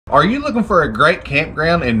Are you looking for a great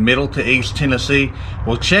campground in Middle to East Tennessee?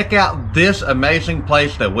 Well, check out this amazing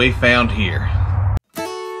place that we found here.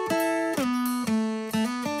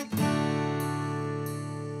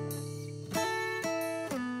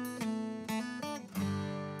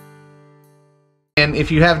 And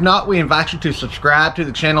if you have not, we invite you to subscribe to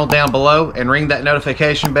the channel down below and ring that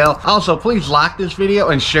notification bell. Also, please like this video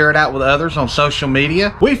and share it out with others on social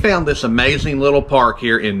media. We found this amazing little park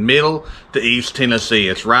here in Middle to East Tennessee.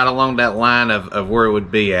 It's right along that line of where it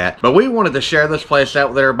would be at. But we wanted to share this place out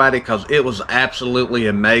with everybody because it was absolutely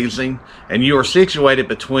amazing. And you are situated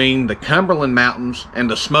between the Cumberland Mountains and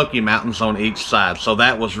the Smoky Mountains on each side. So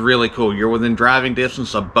that was really cool. You're within driving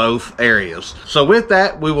distance of both areas. So with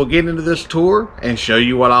that, we will get into this tour and show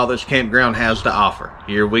you what all this campground has to offer.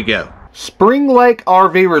 Here we go. Spring Lake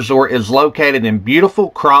RV Resort is located in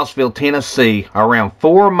beautiful Crossville, Tennessee, around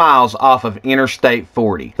 4 miles off of Interstate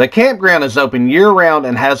 40. The campground is open year-round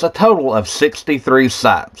and has a total of 63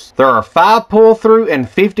 sites. There are 5 pull-through and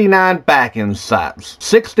 59 back-end sites.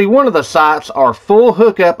 61 of the sites are full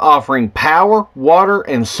hookup offering power, water,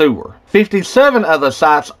 and sewer. 57 of the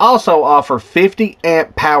sites also offer 50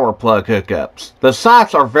 amp power plug hookups. The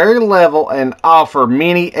sites are very level and offer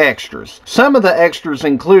many extras. Some of the extras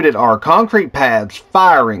included are concrete pads,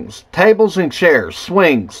 fire rings, tables and chairs,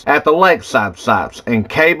 swings at the lakeside sites, and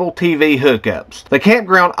cable TV hookups. The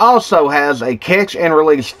campground also has a catch and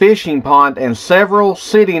release fishing pond and several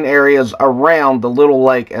sitting areas around the little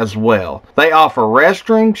lake as well. They offer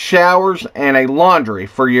restrooms, showers, and a laundry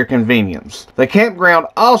for your convenience. The campground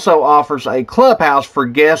also offers a clubhouse for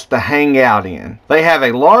guests to hang out in. They have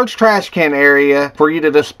a large trash can area for you to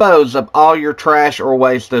dispose of all your trash or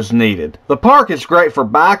waste as needed. The park is great for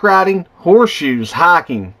bike riding, horseshoes,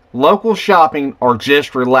 hiking, local shopping, or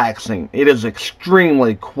just relaxing. It is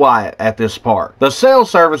extremely quiet at this park. The cell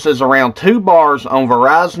service is around 2 bars on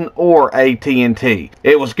Verizon or AT&T.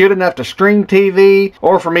 It was good enough to stream TV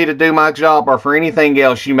or for me to do my job or for anything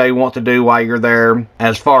else you may want to do while you're there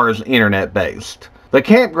as far as internet based. The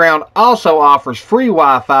campground also offers free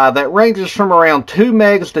Wi-Fi that ranges from around 2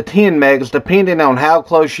 megs to 10 megs depending on how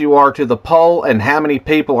close you are to the pole and how many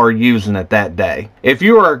people are using it that day. If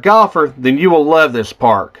you are a golfer, then you will love this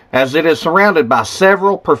park, as it is surrounded by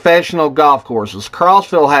several professional golf courses.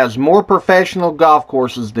 Crossville has more professional golf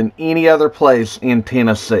courses than any other place in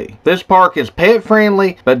Tennessee. This park is pet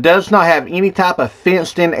friendly, but does not have any type of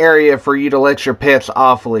fenced in area for you to let your pets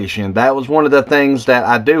off leash in. That was one of the things that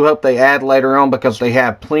I do hope they add later on, because they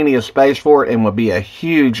have plenty of space for it and would be a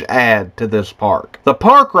huge add to this park. The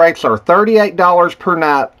park rates are $38 per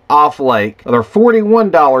night off lake. They're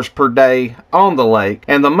 $41 per day on the lake,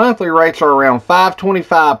 and the monthly rates are around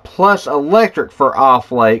 $525 plus electric for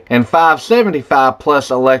off lake and $575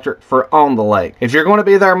 plus electric for on the lake. If you're going to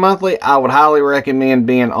be there monthly, I would highly recommend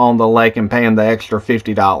being on the lake and paying the extra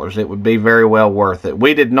 $50. It would be very well worth it.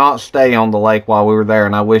 We did not stay on the lake while we were there,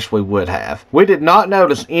 and I wish we would have. We did not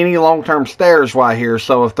notice any long-term stairs while here,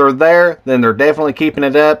 so if they're there, then they're definitely keeping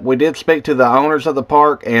it up. We did speak to the owners of the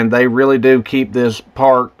park, and they really do keep this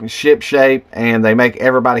park ship shape, and they make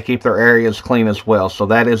everybody keep their areas clean as well, so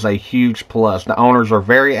that is a huge plus. The owners are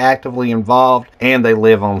very actively involved and they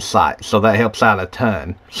live on site, so that helps out a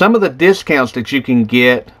ton. Some of the discounts that you can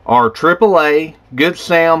get are AAA, Good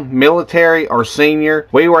Sam, military, or senior.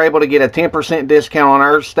 We were able to get a 10% discount on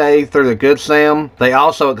our stay through the Good Sam. They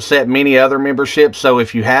also accept many other memberships, so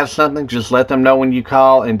if you have something, just let them know when you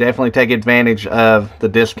call and definitely take advantage of the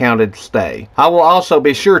discounted stay. I will also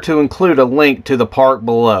be sure to include a link to the park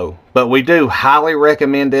below. But we do highly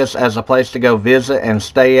recommend this as a place to go visit and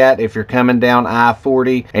stay at if you're coming down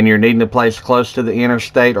I-40 and you're needing a place close to the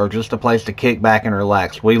interstate or just a place to kick back and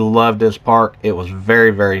relax. We loved this park. It was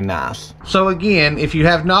very, very nice. So again, if you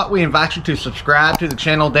have not, we invite you to subscribe to the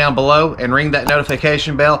channel down below and ring that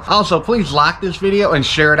notification bell. Also, please like this video and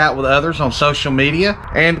share it out with others on social media.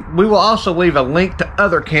 And we will also leave a link to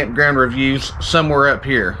other campground reviews somewhere up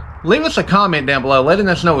here. Leave us a comment down below letting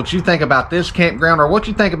us know what you think about this campground or what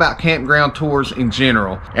you think about campground tours in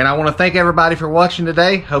general. And I want to thank everybody for watching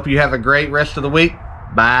today. Hope you have a great rest of the week.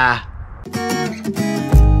 Bye.